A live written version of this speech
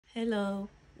Hello,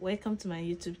 welcome to my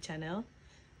YouTube channel.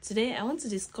 Today I want to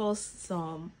discuss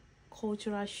some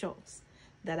cultural shocks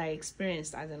that I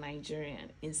experienced as a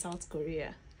Nigerian in South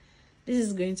Korea. This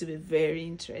is going to be very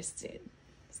interesting.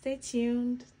 Stay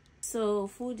tuned. So,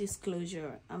 full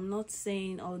disclosure, I'm not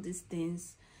saying all these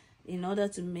things in order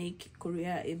to make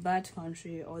Korea a bad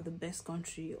country or the best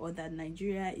country, or that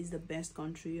Nigeria is the best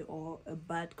country or a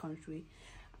bad country.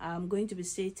 I'm going to be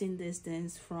stating these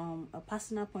things from a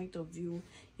personal point of view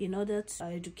in order to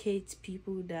educate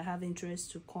people that have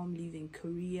interest to come live in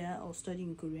Korea or study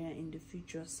in Korea in the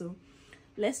future. So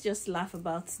let's just laugh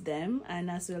about them,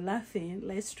 and as we're laughing,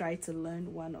 let's try to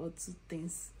learn one or two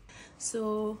things.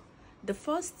 So the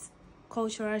first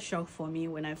cultural shock for me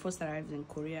when I first arrived in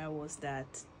Korea was that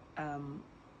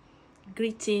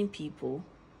greeting people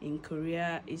in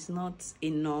Korea is not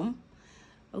a norm.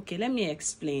 Okay, let me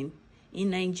explain.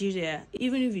 In Nigeria,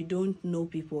 even if you don't know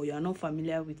people, you are not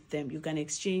familiar with them, you can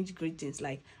exchange greetings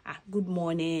like good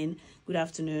morning, good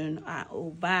afternoon,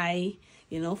 oh bye.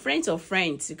 Friends of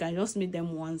friends, you can just meet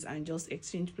them once and just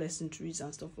exchange pleasantries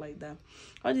and stuff like that.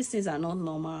 All these things are not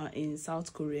normal in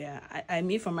South Korea. I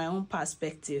mean, from my own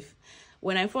perspective,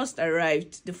 when I first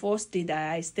arrived, the first day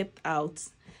that I stepped out,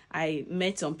 I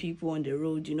met some people on the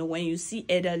road. When you see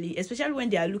elderly, especially when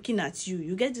they are looking at you,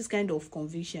 you get this kind of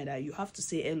conviction that you have to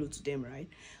say hello to them, right?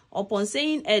 Upon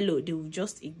saying hello, they will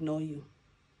just ignore you.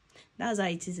 That's how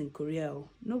it is in Korea.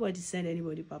 Nobody send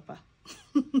anybody papa.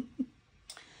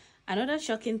 Another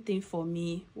shocking thing for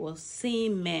me was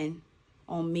seeing men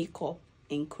on makeup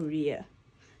in Korea.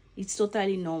 It's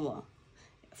totally normal.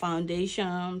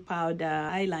 Foundation, powder,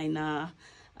 eyeliner,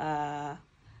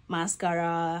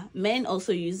 mascara. Men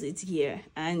also use it here,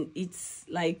 and it's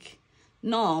like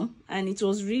norm. And it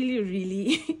was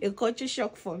really a culture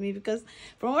shock for me, because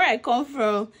from where I come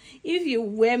from, if you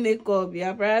wear makeup, you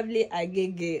are probably a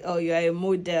gege, or you are a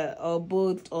model, or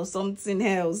both, or something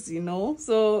else,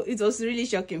 so it was really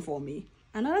shocking for me.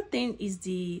 Another thing is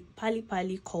the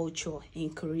pali culture in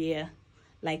Korea.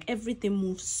 Like, everything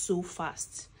moves so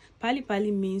fast.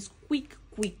 Pali means quick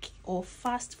or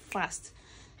fast.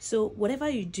 So whatever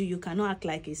you do, you cannot act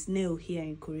like a snail here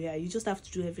in Korea. You just have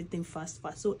to do everything fast.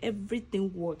 So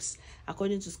everything works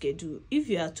according to schedule. If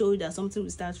you are told that something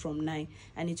will start from 9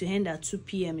 and it will end at 2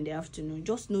 p.m. in the afternoon,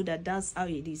 just know that that's how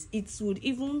it is. It would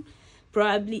even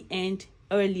probably end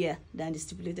earlier than the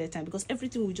stipulated time, because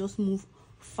everything will just move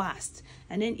fast.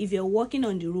 And then if you're working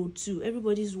on the road too,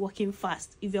 everybody's working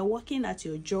fast. If you're working at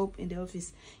your job in the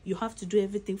office, you have to do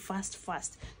everything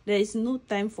fast. There is no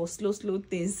time for slow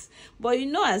things. But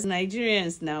as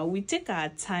Nigerians now, we take our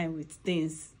time with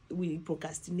things. We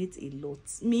procrastinate a lot.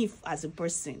 Me as a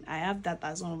person, I have that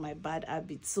as one of my bad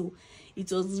habits. So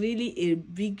it was really a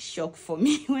big shock for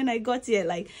me when I got here.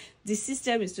 Like, the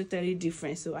system is totally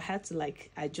different, so I had to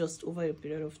adjust over a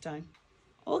period of time.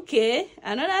 Okay,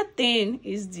 another thing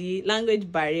is the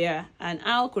language barrier, and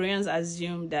how Koreans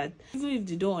assume that even if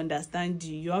they don't understand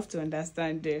you, you have to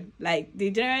understand them. Like, they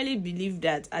generally believe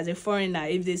that as a foreigner,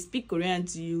 if they speak Korean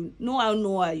to you, no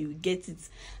how you get it.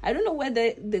 I don't know where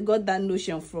they got that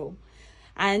notion from.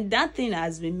 And that thing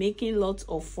has been making lots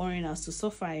of foreigners to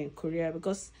suffer in Korea,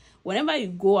 because whenever you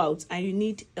go out and you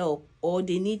need help, or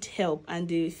they need help, and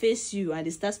they face you and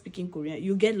they start speaking Korean,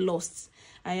 you get lost.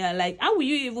 And you're like, how will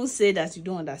you even say that you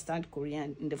don't understand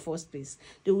Korean in the first place?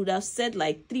 They would have said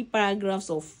 3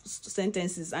 paragraphs of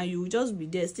sentences, and you would just be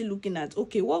there still looking at,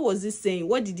 okay, what was this saying?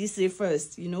 What did he say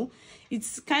first?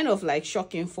 It's kind of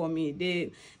shocking for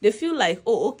me. They feel like,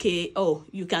 oh, okay,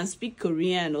 you can speak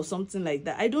Korean or something like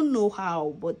that. I don't know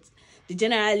how, but they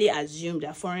generally assume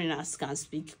that foreigners can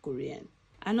speak Korean.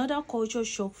 Another culture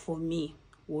shock for me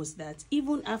was that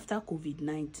even after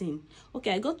COVID-19,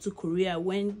 okay, I got to Korea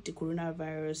when the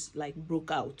coronavirus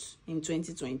broke out in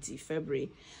 2020 February,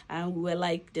 and we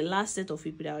were the last set of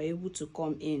people that were able to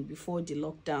come in before the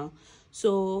lockdown.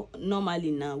 So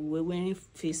normally now we were wearing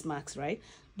face masks, right?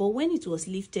 But when it was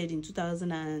lifted in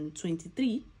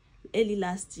 2023, early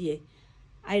last year,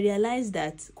 I realized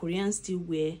that Koreans still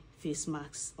wear face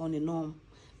masks on a norm,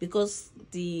 because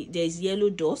there's yellow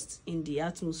dust in the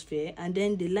atmosphere, and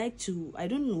then they like to, I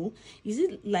don't know, is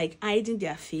it hiding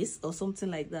their face or something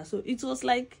like that? So it was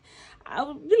I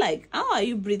would be like, how are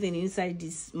you breathing inside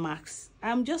these masks?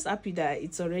 I'm just happy that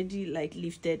it's already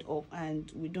lifted up,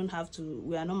 and we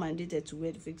are not mandated to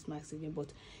wear the face masks again.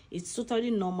 But it's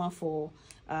totally normal for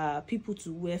people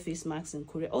to wear face masks in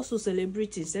Korea. Also,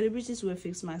 celebrities wear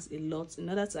face masks a lot in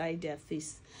order to hide their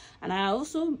face. And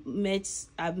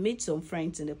I've made some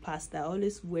friends in the past that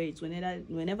always wear it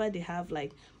whenever they have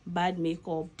bad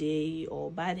makeup day or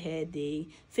bad hair day,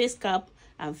 face cap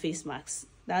and face masks.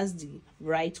 That's the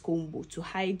right combo to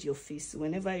hide your face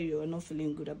whenever you're not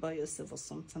feeling good about yourself or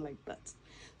something like that.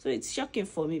 So it's shocking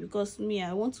for me because me,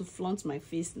 I want to flaunt my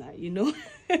face now, you know.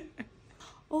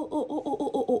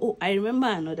 Oh, I remember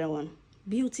another one.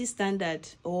 Beauty standard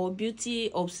or beauty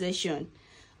obsession.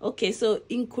 Okay, so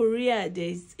in Korea,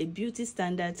 there's a beauty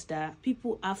standard that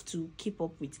people have to keep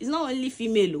up with. It's not only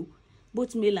female,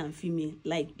 both male and female.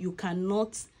 Like, you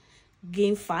cannot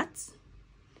gain fat.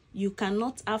 You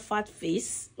cannot have fat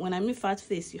face. When I mean fat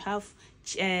face, you have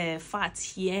fat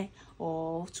here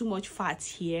or too much fat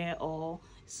here, or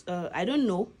I don't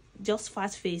know, just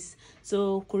fat face.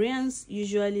 So Koreans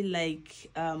usually like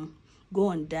go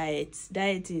on diets.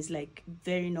 Dieting is like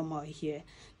very normal here.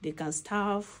 They can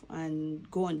starve and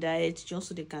go on diet just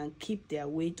so they can keep their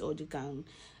weight, or they can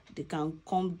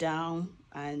calm down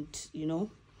and, you know,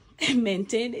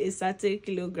 maintain a certain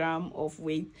kilogram of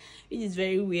weight, which is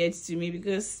very weird to me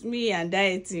because me and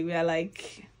dieting, we are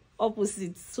like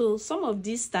opposites. So some of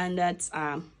these standards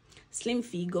are slim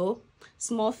figure,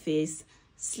 small face,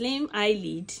 slim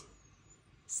eyelid,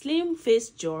 slim face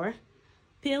jaw,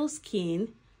 pale skin,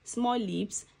 small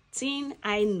lips, thin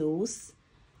eye nose,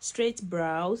 straight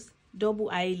brows, double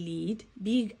eyelid,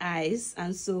 big eyes,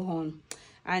 and so on.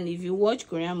 And if you watch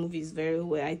Korean movies very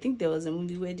well, I think there was a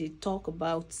movie where they talk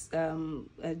about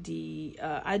the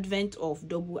advent of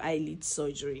double eyelid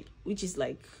surgery, which is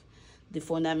like the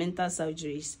fundamental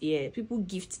surgeries. Yeah, people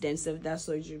gift themselves that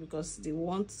surgery because they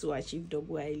want to achieve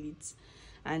double eyelids,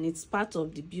 and it's part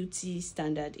of the beauty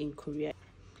standard in Korea.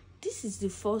 This is the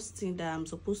first thing that I'm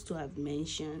supposed to have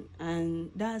mentioned, and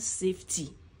that's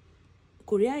safety.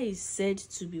 Korea is said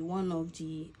to be one of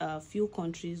the few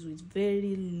countries with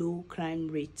very low crime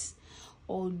rates,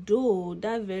 although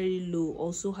that very low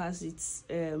also has its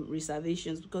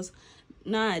reservations, because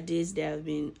nowadays there have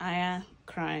been higher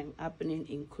crime happening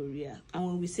in Korea. And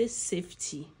when we say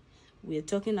safety, we're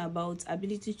talking about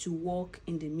ability to walk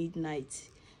in the midnight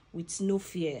with no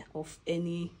fear of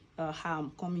any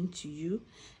harm coming to you,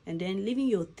 and then leaving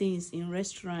your things in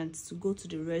restaurants to go to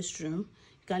the restroom.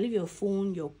 You can leave your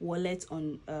phone, your wallet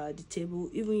on the table,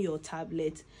 even your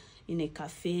tablet in a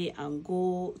cafe, and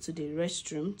go to the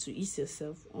restroom to eat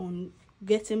yourself. On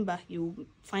getting back, you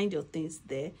find your things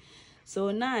there.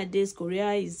 So nowadays,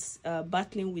 Korea is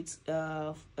battling with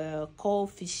call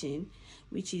phishing,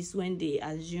 which is when they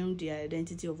assume the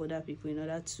identity of other people in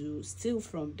order to steal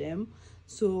from them.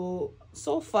 So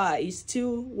far, it's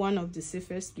still one of the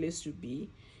safest places to be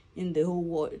in the whole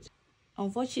world.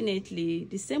 Unfortunately,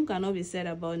 the same cannot be said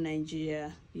about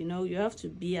Nigeria. You know, you have to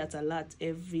be at alert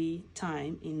every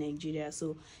time in Nigeria.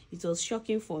 So it was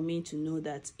shocking for me to know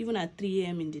that even at 3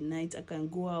 a.m. in the night, I can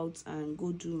go out and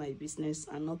go do my business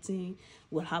and nothing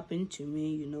will happen to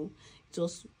me, you know. It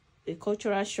was a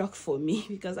cultural shock for me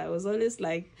because I was always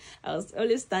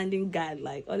standing guard,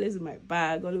 like always in my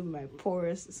bag, always in my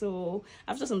purse. So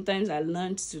after some times I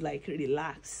learned to like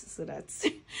relax so that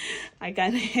I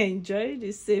can enjoy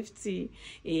the safety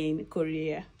in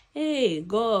Korea. Hey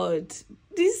God,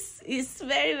 this is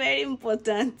very, very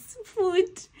important.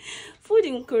 Food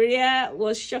in Korea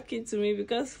was shocking to me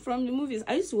because from the movies,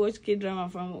 I used to watch K-drama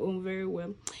from home very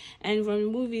well, and from the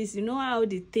movies, you know how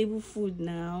the table food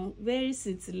now, very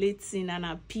scintillating and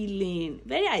appealing,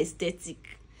 very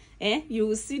aesthetic. You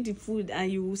will see the food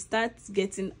and you will start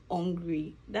getting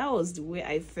hungry. That was the way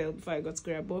I felt before I got to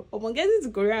Korea. But upon getting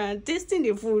to Korea and tasting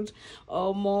the food,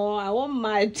 more, I want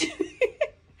mad.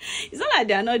 It's not like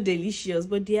they are not delicious,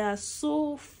 but they are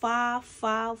so far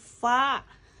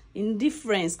in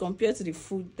difference compared to the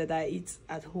food that I eat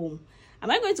at home.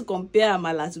 Am I going to compare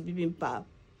amala to bibimbap?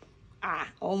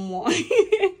 Or more.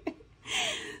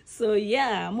 So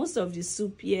yeah, most of the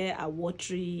soup here are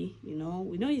watery. You know,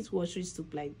 we don't eat watery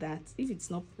soup like that. If it's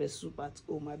not pepper soup at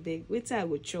home, I beg, wait till I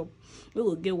go chop, we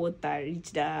will get water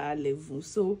reach that level.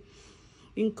 So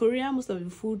in Korea, most of the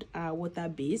food are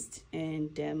water-based,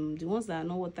 and the ones that are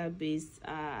not water-based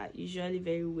are usually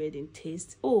very weird in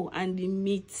taste. Oh, and the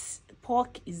meat,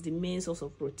 pork is the main source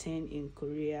of protein in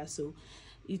Korea, so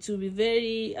it will be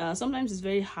very, sometimes it's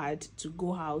very hard to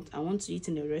go out and want to eat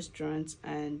in a restaurant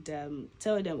and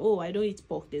tell them, oh, I don't eat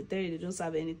pork. They tell you they don't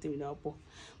serve anything without pork.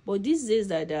 But these days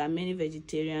that there are many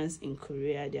vegetarians in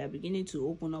Korea, they are beginning to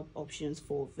open up options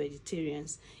for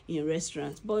vegetarians in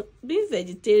restaurants. But being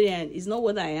vegetarian is not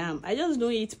what I am. I just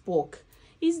don't eat pork.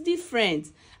 it's different.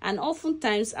 And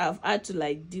oftentimes I've had to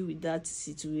like deal with that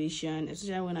situation,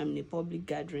 especially when I'm in a public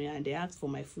gathering and they ask for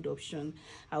my food option.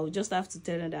 I will just have to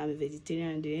tell them that I'm a vegetarian,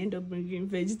 and they end up bringing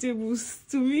vegetables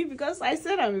to me because I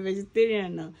said I'm a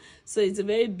vegetarian now. So it's a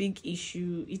very big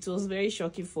issue. It was very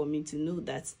shocking for me to know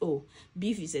that, oh,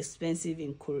 beef is expensive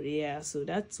in Korea, so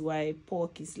that's why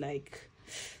pork is like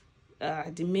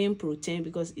the main protein,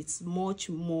 because it's much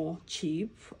more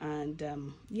cheap.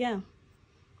 And yeah,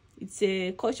 it's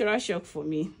a cultural shock for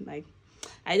me. Like,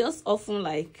 I just often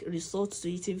like resort to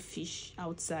eating fish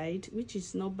outside, which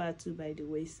is not bad too, by the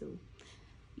way. So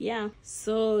yeah,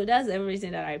 so that's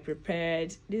everything that I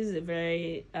prepared. This is a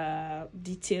very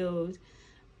detailed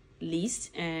list,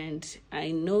 and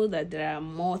I know that there are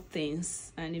more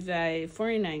things, and if you're a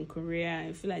foreigner in Korea,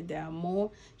 I feel like there are more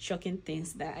shocking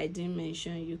things that I didn't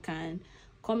mention, you can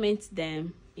comment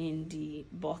them in the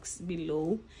box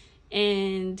below.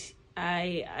 And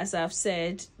as I've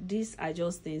said, these are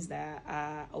just things that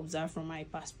are observed from my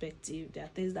perspective. They are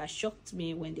things that shocked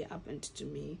me when they happened to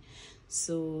me.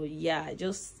 So yeah, I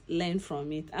just learn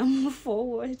from it and move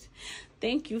forward.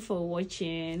 Thank you for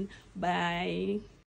watching. Bye.